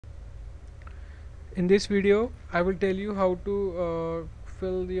In this video, I will tell you how to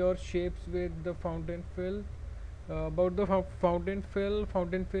fill your shapes with the fountain fill. About the fountain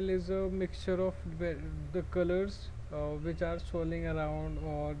fill is a mixture of the colors which are swirling around,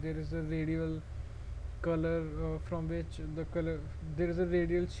 or there is a radial color from which the color there is a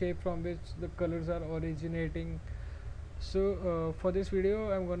radial shape from which the colors are originating. So for this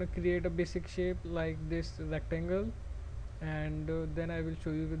video, I'm gonna create a basic shape like this rectangle, and then I will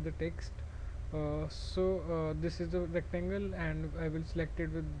show you with the text. This is the rectangle, and I will select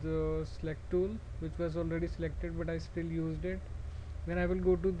it with the select tool, which was already selected, but I still used it. Then I will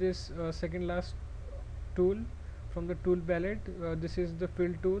go to this second last tool from the tool palette. This is the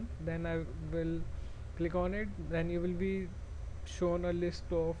fill tool. Then I will click on it. Then you will be shown a list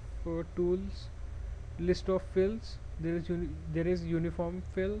of tools, list of fills. There is uniform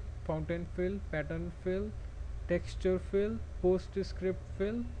fill, fountain fill, pattern fill, texture fill, postscript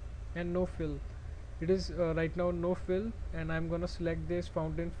fill, and no fill. It is right now no fill, and I'm gonna select this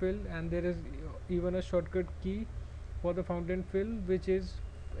fountain fill, and there is even a shortcut key for the fountain fill, which is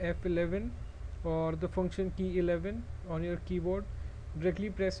F11 or the function key 11 on your keyboard. Directly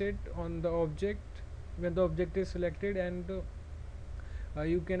press it on the object when the object is selected, and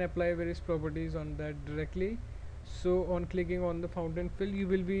you can apply various properties on that directly. So on clicking on the fountain fill, you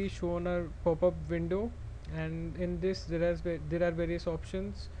will be shown a pop-up window, and in this there are various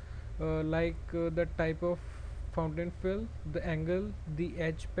options the type of fountain fill, the angle, the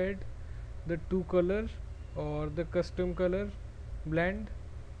edge pad, the two color or the custom color blend,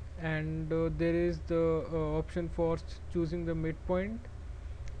 and there is the option for choosing the midpoint,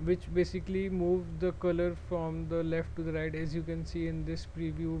 which basically move the color from the left to the right, as you can see in this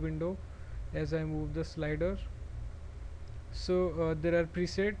preview window as I move the slider. So there are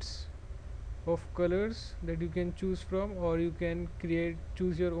presets of colors that you can choose from, or you can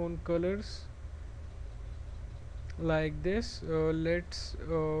choose your own colors like this. Let's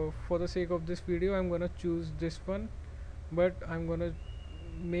for the sake of this video, I'm gonna choose this one, but I'm gonna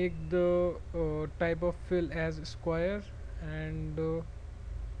make the type of fill as square, and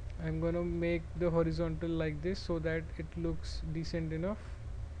I'm gonna make the horizontal like this so that it looks decent enough.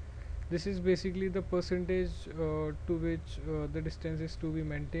 This is basically the percentage to which the distance is to be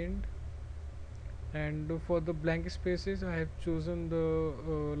maintained. And for the blank spaces, I have chosen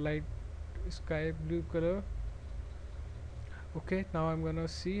the light sky blue color. Okay, now I'm gonna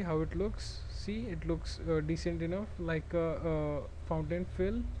see how it looks. See, it looks decent enough, like a fountain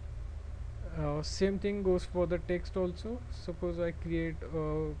fill. Same thing goes for the text also. Suppose I create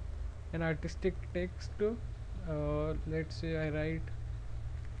an artistic text. Let's say I write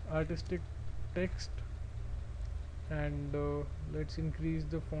artistic text, and let's increase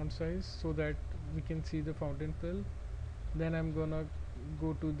the font size so that we can see the fountain fill. Then I'm gonna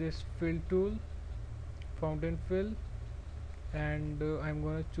go to this fill tool, fountain fill, and I'm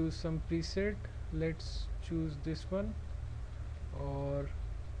gonna choose some preset. Let's choose this one, or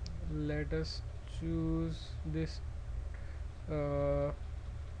let us choose this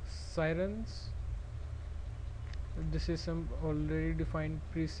sirens. This is some already defined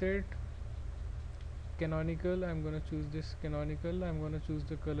preset. Canonical, I'm gonna choose this canonical. I'm gonna choose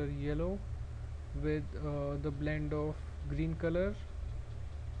the color yellow with the blend of green color.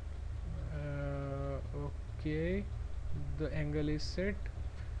 Okay, the angle is set,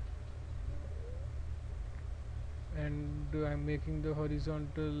 and I'm making the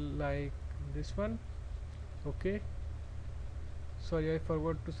horizontal like this one. Okay, sorry, I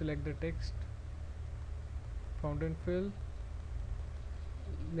forgot to select the text. Fountain fill,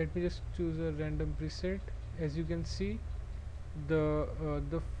 let me just choose a random preset. As you can see,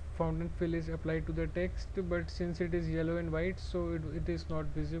 the fountain fill is applied to the text, but since it is yellow and white, so it is not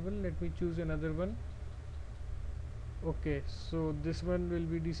visible. Let me choose another one. Okay, so this one will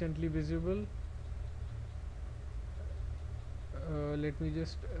be decently visible. Let me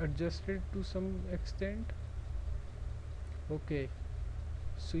just adjust it to some extent. Okay,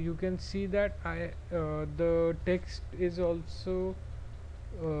 so you can see that the text is also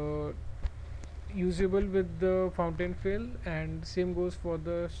usable with the fountain fill, and same goes for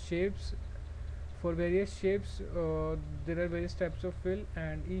the shapes. For various shapes, there are various types of fill,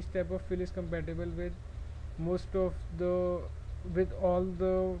 and each type of fill is compatible with most of the with all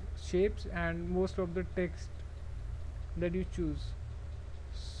the shapes and most of the text that you choose.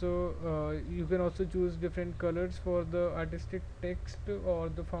 So you can also choose different colors for the artistic text or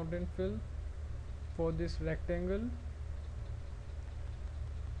the fountain fill for this rectangle.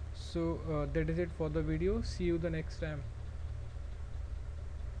 So that is it for the video. See you the next time.